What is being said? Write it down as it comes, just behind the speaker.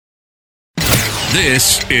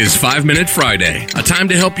This is 5 Minute Friday, a time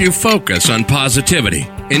to help you focus on positivity,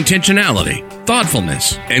 intentionality,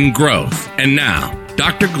 thoughtfulness, and growth. And now,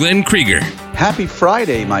 Dr. Glenn Krieger. Happy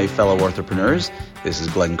Friday, my fellow entrepreneurs. This is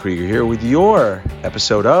Glenn Krieger here with your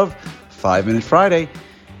episode of 5 Minute Friday.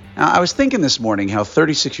 Now, I was thinking this morning how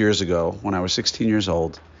 36 years ago, when I was 16 years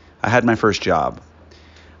old, I had my first job.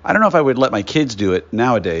 I don't know if I would let my kids do it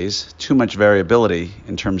nowadays, too much variability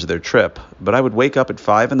in terms of their trip, but I would wake up at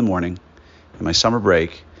 5 in the morning in my summer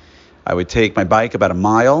break. I would take my bike about a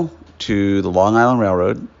mile to the Long Island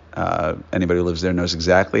Railroad. Anybody who lives there knows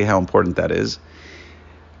exactly how important that is.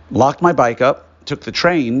 Locked my bike up, took the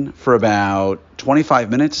train for about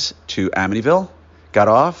 25 minutes to Amityville, got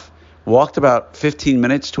off, walked about 15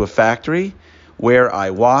 minutes to a factory where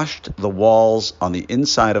I washed the walls on the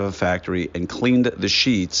inside of a factory and cleaned the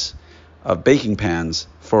sheets of baking pans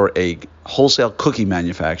for a wholesale cookie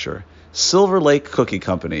manufacturer. Silver Lake Cookie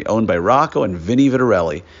Company, owned by Rocco and Vinnie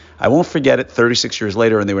Vitarelli. I won't forget it 36 years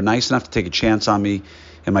later, and they were nice enough to take a chance on me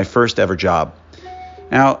in my first ever job.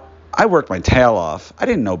 Now, I worked my tail off. I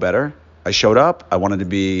didn't know better. I showed up. I wanted to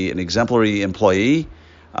be an exemplary employee.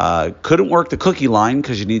 Couldn't work the cookie line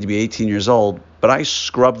because you need to be 18 years old, but I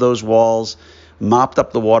scrubbed those walls, mopped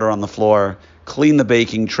up the water on the floor, cleaned the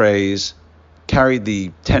baking trays, carried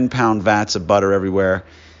the 10-pound vats of butter everywhere.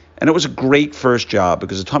 And it was a great first job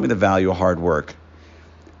because it taught me the value of hard work.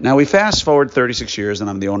 Now we fast forward 36 years and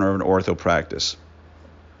I'm the owner of an ortho practice.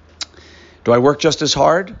 Do I work just as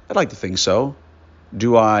hard? I'd like to think so.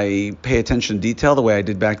 Do I pay attention to detail the way I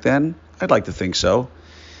did back then? I'd like to think so.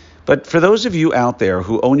 But for those of you out there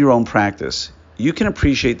who own your own practice, you can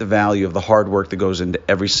appreciate the value of the hard work that goes into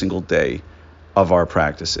every single day of our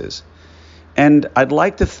practices. And I'd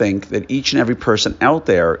like to think that each and every person out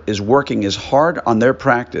there is working as hard on their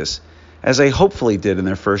practice as they hopefully did in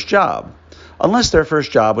their first job, unless their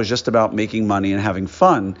first job was just about making money and having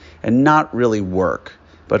fun and not really work.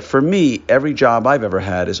 But for me, every job I've ever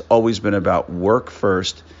had has always been about work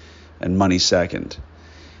first and money second.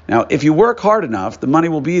 Now, if you work hard enough, the money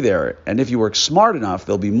will be there. And if you work smart enough,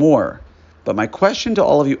 there'll be more. But my question to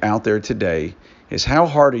all of you out there today is, how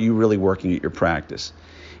hard are you really working at your practice?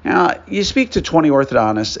 Now, you speak to 20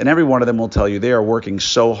 orthodontists, and every one of them will tell you they are working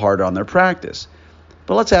so hard on their practice.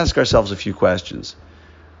 But let's ask ourselves a few questions.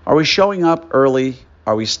 Are we showing up early?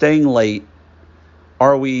 Are we staying late?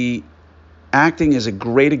 Are we acting as a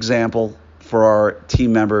great example for our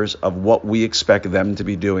team members of what we expect them to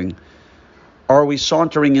be doing? Are we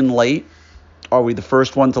sauntering in late? Are we the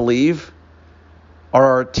first one to leave? Are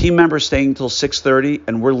our team members staying until 6:30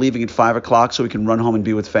 and we're leaving at 5 o'clock so we can run home and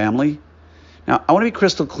be with family? Now, I want to be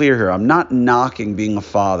crystal clear here. I'm not knocking being a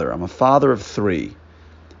father. I'm a father of 3.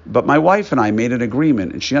 But my wife and I made an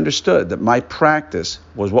agreement, and she understood that my practice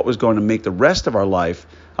was what was going to make the rest of our life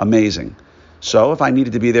amazing. So if I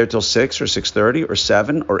needed to be there till 6 or 6:30 or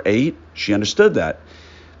 7 or 8, she understood that.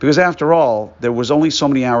 Because after all, there was only so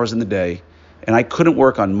many hours in the day, and I couldn't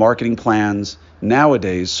work on marketing plans,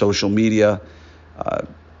 nowadays social media.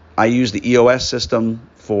 I use the EOS system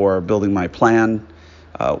for building my plan.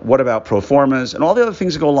 What about pro formas and all the other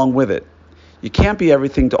things that go along with it? You can't be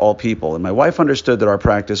everything to all people. And my wife understood that our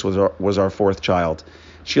practice was our 4th child.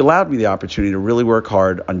 She allowed me the opportunity to really work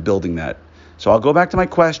hard on building that. So I'll go back to my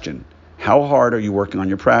question. How hard are you working on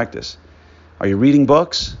your practice? Are you reading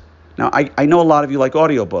books? Now, I know a lot of you like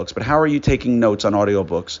audiobooks, but how are you taking notes on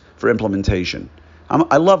audiobooks for implementation?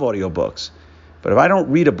 I love audiobooks, but if I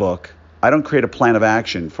don't read a book, I don't create a plan of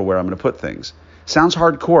action for where I'm going to put things. Sounds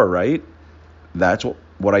hardcore, right? That's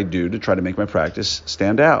what I do to try to make my practice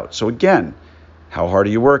stand out. So again, how hard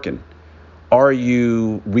are you working? Are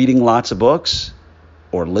you reading lots of books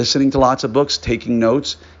or listening to lots of books, taking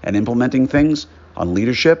notes and implementing things on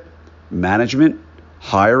leadership, management,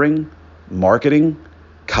 hiring, marketing,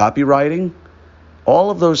 copywriting?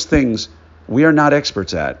 All of those things we are not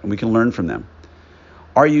experts at, and we can learn from them.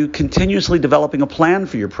 Are you continuously developing a plan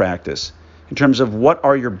for your practice in terms of what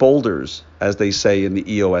are your boulders, as they say in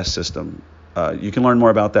the EOS system? You can learn more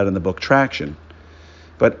about that in the book Traction.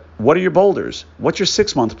 But what are your boulders? What's your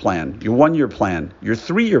 6-month plan, your 1-year plan, your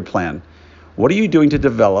 3-year plan? What are you doing to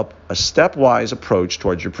develop a stepwise approach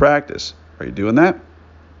towards your practice? Are you doing that?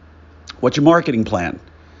 What's your marketing plan?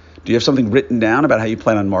 Do you have something written down about how you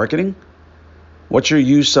plan on marketing? What's your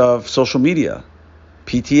use of social media,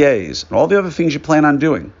 PTAs, and all the other things you plan on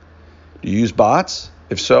doing? Do you use bots?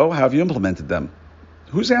 If so, how have you implemented them?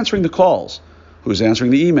 Who's answering the calls? Who's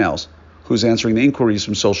answering the emails? Who's answering the inquiries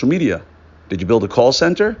from social media? Did you build a call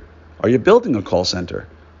center? Are you building a call center?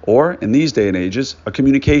 Or, in these day and ages, a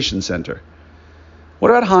communication center?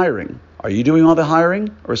 What about hiring? Are you doing all the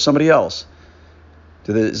hiring or somebody else?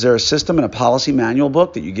 Is there a system and a policy manual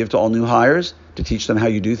book that you give to all new hires to teach them how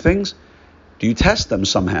you do things? Do you test them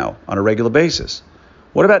somehow on a regular basis?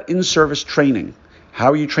 What about in-service training?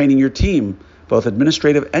 How are you training your team, both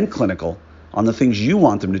administrative and clinical, on the things you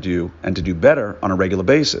want them to do and to do better on a regular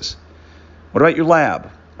basis? What about your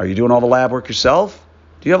lab? Are you doing all the lab work yourself?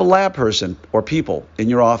 Do you have a lab person or people in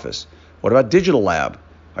your office? What about digital lab?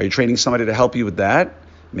 Are you training somebody to help you with that?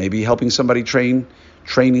 Maybe helping somebody training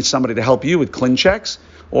somebody to help you with ClinChecks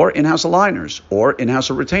or in-house aligners or in-house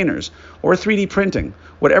retainers or 3D printing.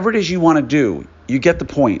 Whatever it is you want to do, you get the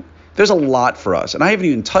point. There's a lot for us, and I haven't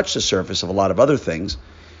even touched the surface of a lot of other things.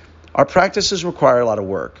 Our practices require a lot of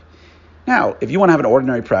work. Now, if you want to have an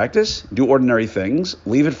ordinary practice, do ordinary things,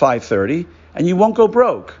 leave at 5:30, and you won't go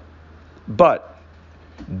broke. But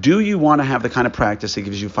do you want to have the kind of practice that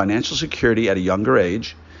gives you financial security at a younger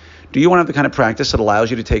age? Do you want to have the kind of practice that allows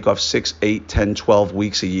you to take off 6, 8, 10, 12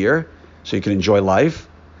 weeks a year so you can enjoy life?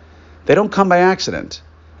 They don't come by accident.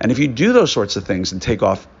 And if you do those sorts of things and take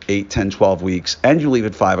off 8, 10, 12 weeks and you leave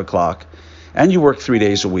at 5 o'clock and you work 3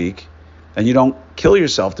 days a week and you don't kill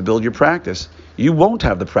yourself to build your practice, you won't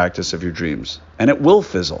have the practice of your dreams and it will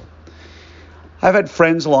fizzle. I've had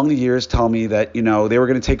friends along the years tell me that, they were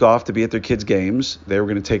going to take off to be at their kids' games. They were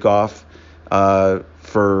going to take off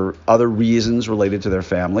for other reasons related to their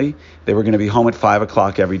family. They were going to be home at 5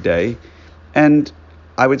 o'clock every day. And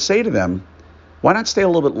I would say to them, why not stay a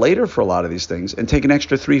little bit later for a lot of these things and take an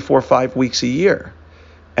extra 3, 4, 5 weeks a year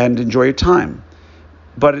and enjoy your time?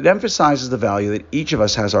 But it emphasizes the value that each of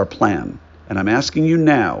us has our plan. And I'm asking you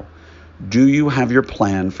now, do you have your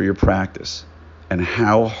plan for your practice? And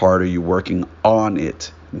how hard are you working on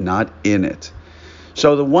it, not in it?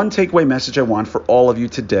 So the one takeaway message I want for all of you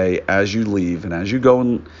today as you leave and as you go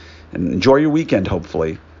and enjoy your weekend,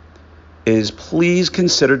 hopefully, is please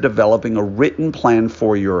consider developing a written plan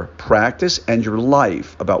for your practice and your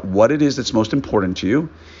life about what it is that's most important to you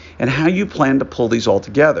and how you plan to pull these all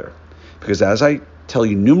together. Because as I tell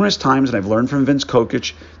you numerous times, and I've learned from Vince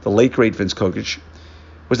Kokich, the late great Vince Kokich,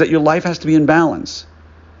 was that your life has to be in balance,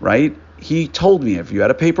 right? He told me if you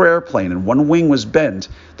had a paper airplane and one wing was bent,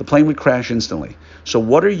 the plane would crash instantly. So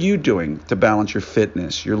what are you doing to balance your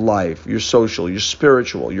fitness, your life, your social, your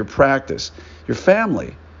spiritual, your practice, your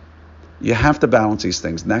family? You have to balance these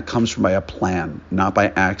things, and that comes from by a plan, not by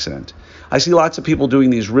accident. I see lots of people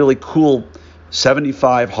doing these really cool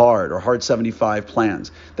 75 hard or hard 75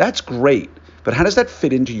 plans. That's great, but how does that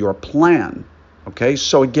fit into your plan? Okay,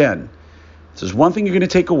 so again, this is one thing you're going to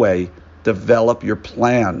take away. Develop your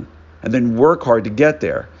plan and then work hard to get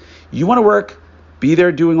there. You want to work, be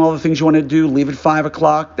there doing all the things you want to do, leave at 5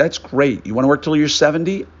 o'clock, that's great. You want to work till you're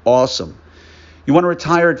 70? Awesome. You want to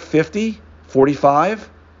retire at 50, 45,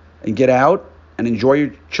 and get out and enjoy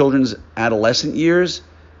your children's adolescent years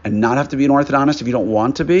and not have to be an orthodontist if you don't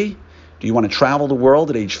want to be? Do you want to travel the world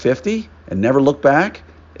at age 50 and never look back?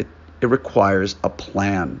 It requires a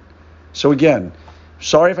plan. So again,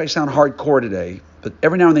 sorry if I sound hardcore today, but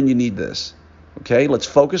every now and then you need this. Okay, let's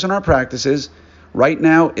focus on our practices. Right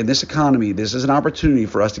now, in this economy, this is an opportunity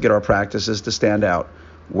for us to get our practices to stand out.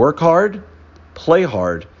 Work hard, play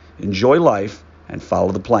hard, enjoy life, and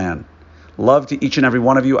follow the plan. Love to each and every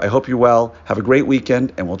one of you. I hope you're well. Have a great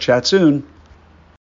weekend, and we'll chat soon.